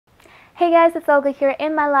Hey guys, it's Olga here.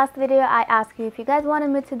 In my last video, I asked you if you guys wanted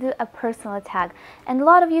me to do a personal tag, and a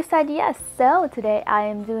lot of you said yes. So today I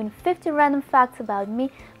am doing 50 random facts about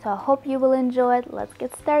me, so I hope you will enjoy it. Let's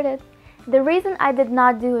get started. The reason I did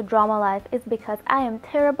not do a drama life is because I am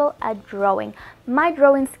terrible at drawing. My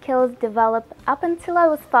drawing skills developed up until I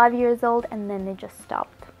was 5 years old, and then they just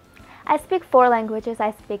stopped. I speak 4 languages.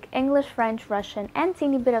 I speak English, French, Russian, and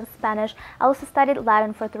teeny bit of Spanish. I also studied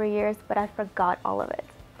Latin for 3 years, but I forgot all of it.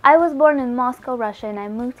 I was born in Moscow, Russia, and I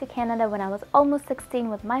moved to Canada when I was almost 16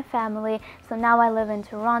 with my family, so now I live in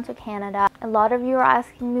Toronto, Canada. A lot of you are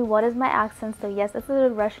asking me what is my accent, so yes, this is a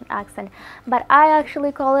Russian accent, but I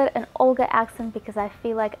actually call it an Olga accent because I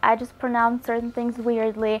feel like I just pronounce certain things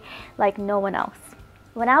weirdly like no one else.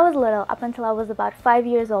 When I was little, up until I was about 5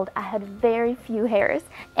 years old, I had very few hairs,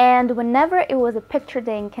 and whenever it was a picture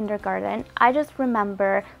day in kindergarten, I just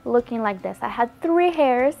remember looking like this. I had 3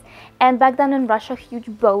 hairs, and back then in Russia, huge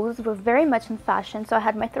bows were very much in fashion, so I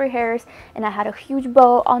had my 3 hairs, and I had a huge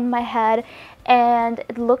bow on my head, and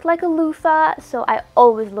it looked like a loofah, so I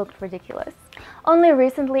always looked ridiculous. Only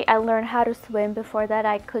recently I learned how to swim. Before that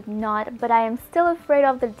I could not, but I am still afraid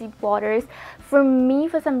of the deep waters. For me,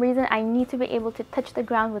 for some reason, I need to be able to touch the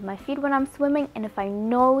ground with my feet when I'm swimming, and if I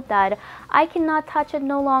know that I cannot touch it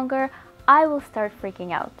no longer, I will start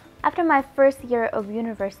freaking out. After my first year of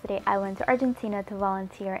university, I went to Argentina to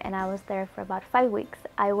volunteer, and I was there for about 5 weeks.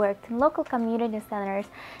 I worked in local community centers,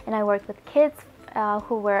 and I worked with kids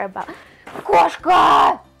who were about...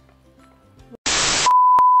 Koshka!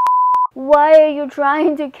 Why are you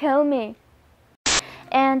trying to kill me?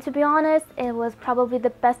 And to be honest, it was probably the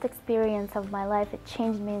best experience of my life. It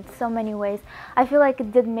changed me in so many ways. I feel like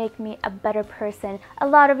it did make me a better person. A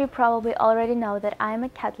lot of you probably already know that I am a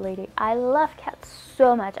cat lady. I love cats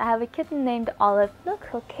so much. I have a kitten named Olive. Look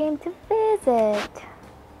who came to visit.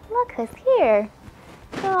 Look who's here.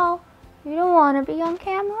 No, you don't want to be on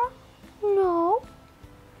camera? No.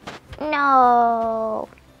 No.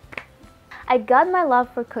 I got my love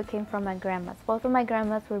for cooking from my grandmas. Both of my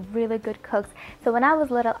grandmas were really good cooks, so when I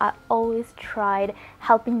was little I always tried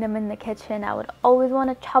helping them in the kitchen. I would always want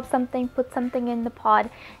to chop something, put something in the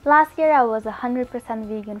pot. Last year I was 100%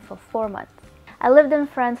 vegan for 4 months. I lived in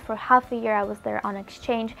France for half a year. I was there on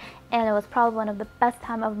exchange, and it was probably one of the best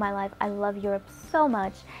times of my life. I love Europe so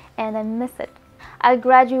much and I miss it. I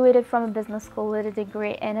graduated from a business school with a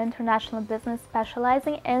degree in international business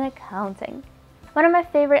specializing in accounting. One of my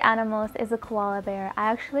favorite animals is a koala bear.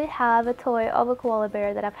 I actually have a toy of a koala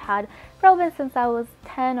bear that I've had probably since I was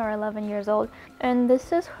 10 or 11 years old. And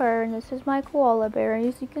this is her, and this is my koala bear.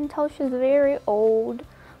 As you can tell, she's very old,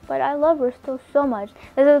 but I love her still so much.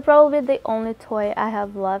 This is probably the only toy I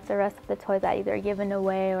have left. The rest of the toys I either given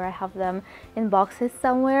away or I have them in boxes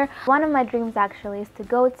somewhere. One of my dreams actually is to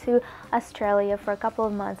go to Australia for a couple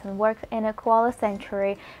of months and work in a koala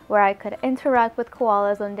sanctuary where I could interact with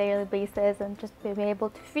koalas on a daily basis and just be able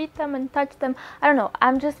to feed them and touch them. I don't know,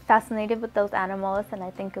 I'm just fascinated with those animals, and I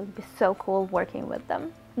think it would be so cool working with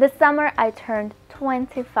them. This summer I turned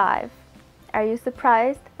 25. Are you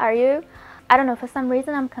surprised? Are you? I don't know, for some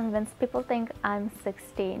reason I'm convinced people think I'm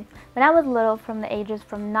 16. When I was little, from the ages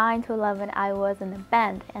from 9 to 11, I was in a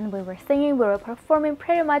band, and we were singing, we were performing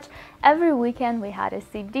pretty much every weekend. We had a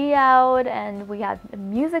CD out and we had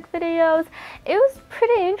music videos. It was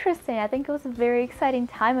pretty interesting. I think it was a very exciting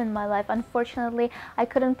time in my life. Unfortunately, I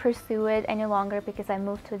couldn't pursue it any longer because I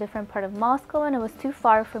moved to a different part of Moscow and it was too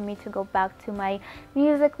far for me to go back to my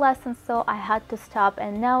music lessons, so I had to stop,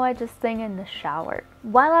 and now I just sing in the shower.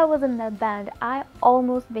 While I was in that band, I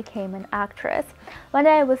almost became an actress. One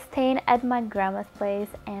day I was staying at my grandma's place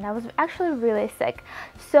and I was actually really sick.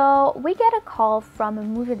 So we get a call from a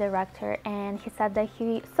movie director, and he said that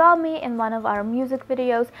he saw me in one of our music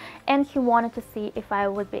videos and he wanted to see if I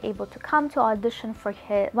would be able to come to audition for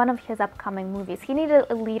one of his upcoming movies. He needed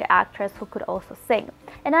a lead actress who could also sing.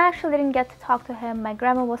 And I actually didn't get to talk to him. My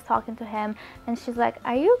grandma was talking to him and she's like,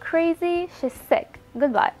 "Are you crazy? She's sick.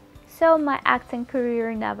 Goodbye." So my acting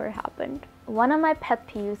career never happened. One of my pet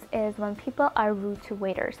peeves is when people are rude to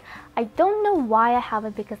waiters. I don't know why I have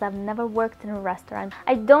it because I've never worked in a restaurant.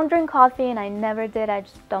 I don't drink coffee and I never did. I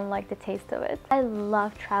just don't like the taste of it. I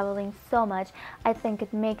love traveling so much. I think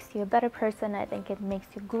it makes you a better person. I think it makes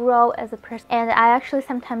you grow as a person. And I actually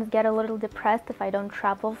sometimes get a little depressed if I don't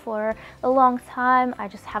travel for a long time. I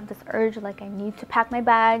just have this urge like I need to pack my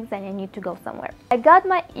bags and I need to go somewhere. I got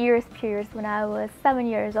my ears pierced when I was 7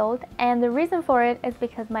 years old, and the reason for it is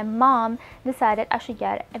because my mom decided I should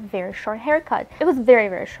get a very short haircut. It was very,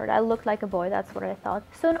 very short. I looked like a boy, that's what I thought.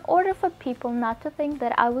 So in order for people not to think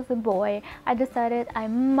that I was a boy, I decided I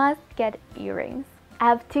must get earrings. I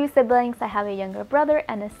have two siblings. I have a younger brother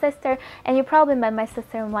and a sister, and you probably met my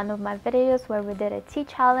sister in one of my videos where we did a tea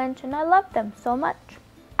challenge, and I love them so much.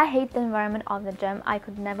 I hate the environment of the gym. I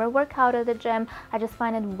could never work out at the gym. I just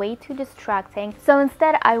find it way too distracting. So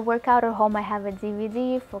instead, I work out at home. I have a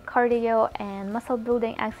DVD for cardio and muscle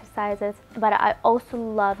building exercises, but I also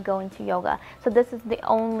love going to yoga. So this is the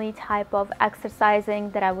only type of exercising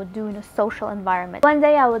that I would do in a social environment. One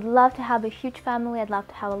day I would love to have a huge family. I'd love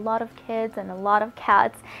to have a lot of kids and a lot of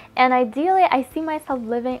cats. And ideally, I see myself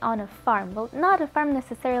living on a farm. Well, not a farm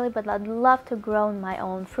necessarily, but I'd love to grow my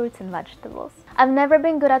own fruits and vegetables. I've never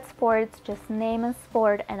been good at sports, just name a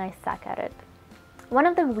sport and I suck at it. One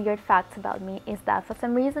of the weird facts about me is that for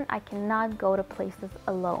some reason I cannot go to places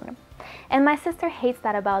alone. And my sister hates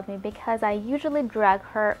that about me because I usually drag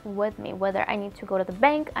her with me, whether I need to go to the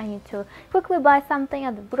bank, I need to quickly buy something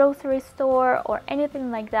at the grocery store or anything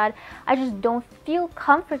like that. I just don't feel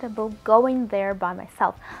comfortable going there by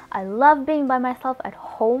myself. I love being by myself at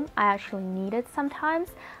home. I actually need it sometimes.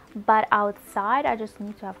 But outside, I just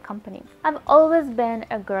need to have company. I've always been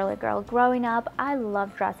a girly girl. Growing up, I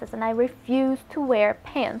love dresses and I refuse to wear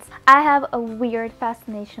pants. I have a weird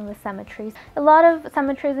fascination with cemeteries. A lot of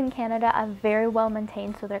cemeteries in Canada are very well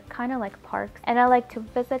maintained, so they're kind of like parks, and I like to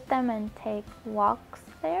visit them and take walks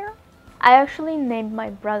there. I actually named my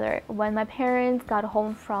brother when my parents got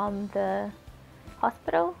home from the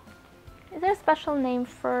hospital. Is there a special name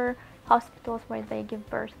for hospitals where they give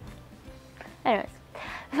birth? Anyways.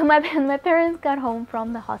 So my parents got home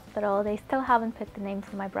from the hospital. They still haven't picked the name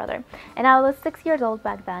for my brother. And I was 6 years old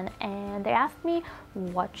back then, and they asked me,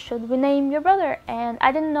 what should we name your brother? And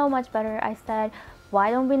I didn't know much better. I said, why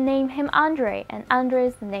don't we name him Andre? And Andre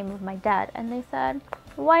is the name of my dad. And they said,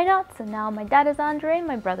 why not? So now my dad is Andre and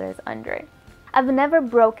my brother is Andre. I've never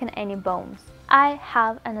broken any bones. I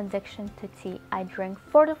have an addiction to tea. I drink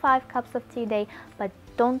 4 to 5 cups of tea a day, but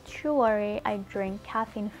don't you worry, I drink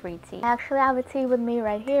caffeine-free tea. I actually have a tea with me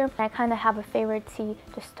right here. I kind of have a favorite tea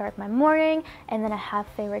to start my morning, and then I have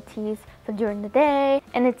favorite teas for during the day,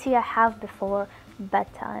 and the tea I have before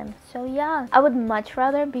bedtime. So yeah, I would much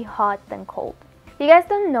rather be hot than cold. You guys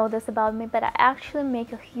don't know this about me, but I actually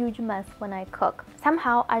make a huge mess when I cook.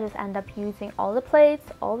 Somehow I just end up using all the plates,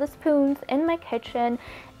 all the spoons in my kitchen,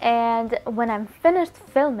 and when I'm finished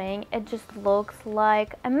filming, it just looks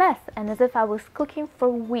like a mess and as if I was cooking for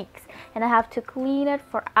weeks and I have to clean it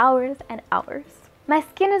for hours and hours. My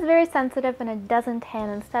skin is very sensitive and it doesn't tan.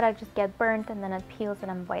 Instead, I just get burnt and then it peels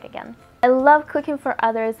and I'm white again. I love cooking for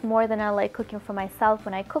others more than I like cooking for myself.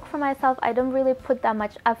 When I cook for myself, I don't really put that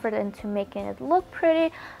much effort into making it look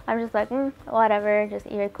pretty. I'm just like, whatever, just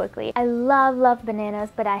eat it quickly. I love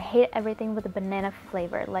bananas, but I hate everything with a banana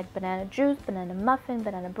flavor, like banana juice, banana muffin,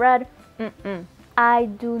 banana bread. I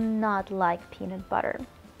do not like peanut butter.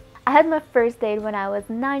 I had my first date when I was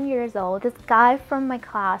 9 years old. This guy from my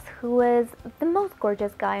class, who was the most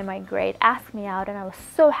gorgeous guy in my grade, asked me out and I was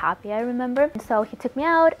so happy, I remember. So he took me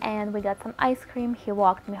out and we got some ice cream. He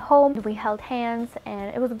walked me home. We held hands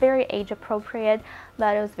and it was very age appropriate,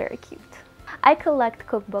 but it was very cute. I collect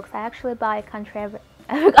cookbooks. I actually buy a country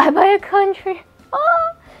I buy a country.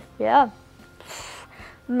 Oh, yeah.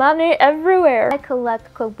 Money everywhere. I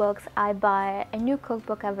collect cookbooks. I buy a new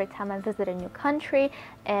cookbook every time I visit a new country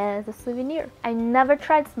as a souvenir. I never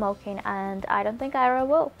tried smoking and I don't think I ever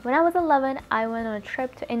will. When I was 11, I went on a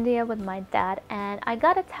trip to India with my dad and I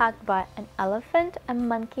got attacked by an elephant, a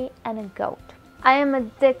monkey, and a goat. I am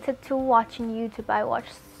addicted to watching YouTube. I watch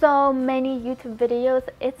so many YouTube videos,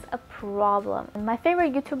 it's a problem. My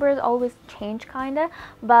favorite YouTubers always change kinda,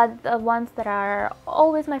 but the ones that are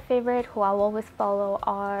always my favorite, who I'll always follow,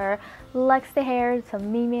 are Lexi Hare, so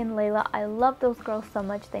Mimi and Layla. I love those girls so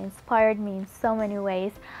much, they inspired me in so many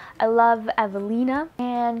ways. I love Evelina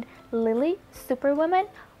and Lily, Superwoman.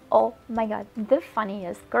 Oh my god, the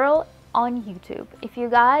funniest girl on YouTube. If you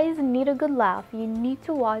guys need a good laugh, you need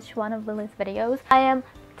to watch one of Lily's videos. I am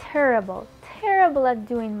terrible at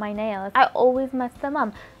doing my nails. I always mess them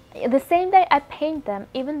up. The same day I paint them,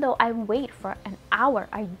 even though I wait for an hour.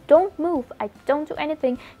 I don't move, I don't do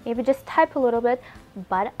anything, maybe just type a little bit,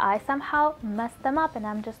 but I somehow mess them up and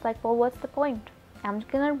I'm just like, well, what's the point? I'm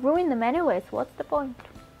just gonna ruin them anyways, what's the point?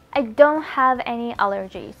 I don't have any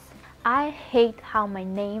allergies. I hate how my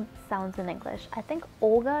name sounds in English. I think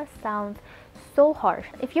Olga sounds so harsh.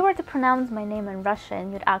 If you were to pronounce my name in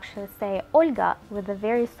Russian, you'd actually say Olga with a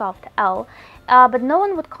very soft L. But no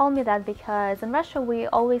one would call me that because in Russia we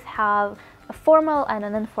always have a formal and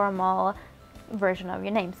an informal version of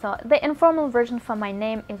your name. So the informal version for my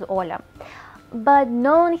name is Oля. But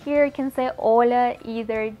no one here can say Ola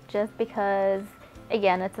either, just because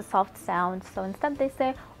again, it's a soft sound, so instead they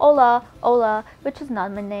say Ola, Ola, which is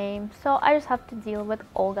not my name, so I just have to deal with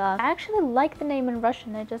Olga. I actually like the name in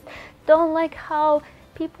Russian, I just don't like how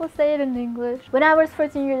people say it in English. When I was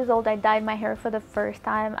 14 years old, I dyed my hair for the first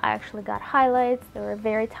time. I actually got highlights. There were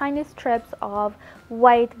very tiny strips of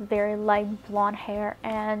white, very light blonde hair,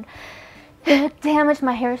 and it damaged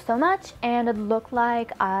my hair so much, and it looked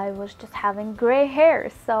like I was just having gray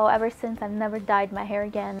hair. So ever since, I've never dyed my hair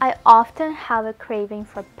again. I often have a craving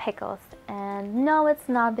for pickles, and no, it's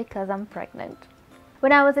not because I'm pregnant.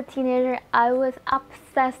 When I was a teenager, I was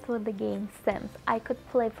obsessed with the game Sims. I could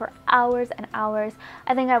play for hours and hours.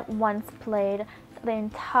 I think I once played the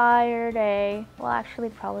entire day. Well, actually,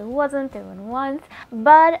 it probably wasn't even once.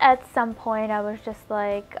 But at some point, I was just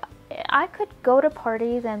like, I could go to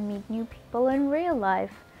parties and meet new people in real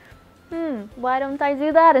life. Why don't I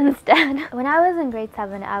do that instead? When I was in grade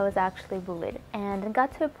 7, I was actually bullied, and it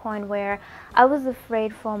got to a point where I was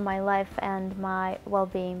afraid for my life and my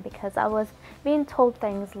well-being because I was being told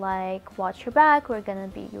things like, watch your back, we're gonna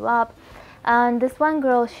beat you up. And this one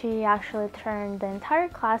girl, she actually turned the entire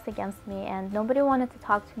class against me, and nobody wanted to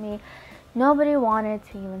talk to me. Nobody wanted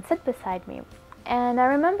to even sit beside me. And I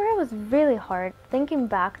remember it was really hard. Thinking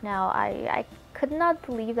back now, I could not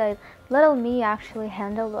believe that little me actually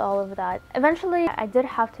handled all of that. Eventually, I did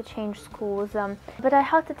have to change schools, but I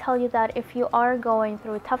have to tell you that if you are going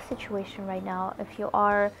through a tough situation right now, if you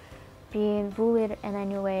are being bullied in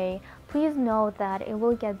any way, please know that it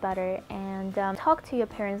will get better, and talk to your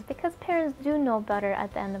parents, because parents do know better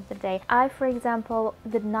at the end of the day. I, for example,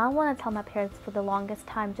 did not want to tell my parents for the longest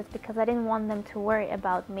time just because I didn't want them to worry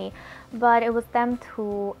about me, but it was them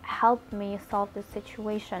who helped me solve this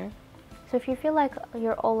situation. So if you feel like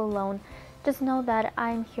you're all alone, just know that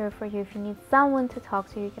I'm here for you. If you need someone to talk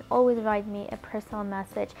to, you can always write me a personal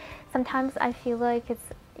message. Sometimes I feel like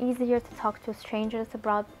it's easier to talk to strangers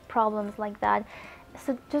about problems like that.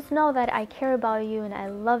 So just know that I care about you and I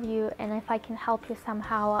love you, and if I can help you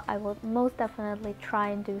somehow, I will most definitely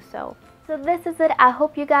try and do so. So this is it. I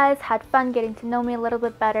hope you guys had fun getting to know me a little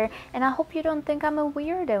bit better, and I hope you don't think I'm a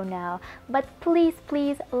weirdo now. But please,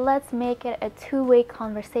 please, let's make it a two-way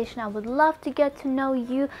conversation. I would love to get to know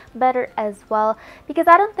you better as well, because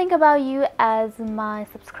I don't think about you as my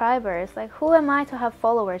subscribers. Like, who am I to have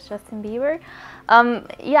followers? Justin Bieber?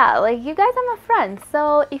 Yeah, like, you guys are my friends.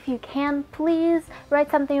 So if you can, please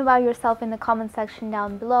write something about yourself in the comment section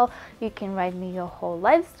down below. You can write me your whole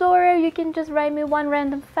life story, or you can just write me one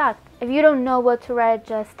random fact. If you don't know what to write,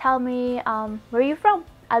 just tell me where you're from.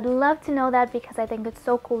 I'd love to know that, because I think it's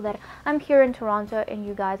so cool that I'm here in Toronto and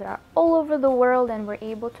you guys are all over the world and we're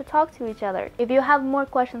able to talk to each other. If you have more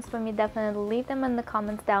questions for me, definitely leave them in the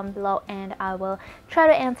comments down below and I will try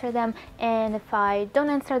to answer them. And if I don't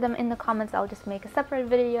answer them in the comments, I'll just make a separate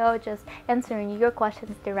video just answering your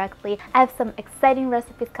questions directly. I have some exciting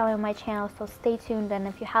recipes coming on my channel, so stay tuned. And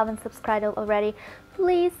if you haven't subscribed already,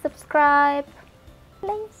 please subscribe.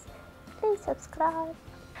 Please subscribe.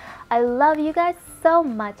 I love you guys so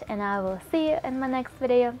much, and I will see you in my next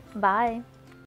video. Bye.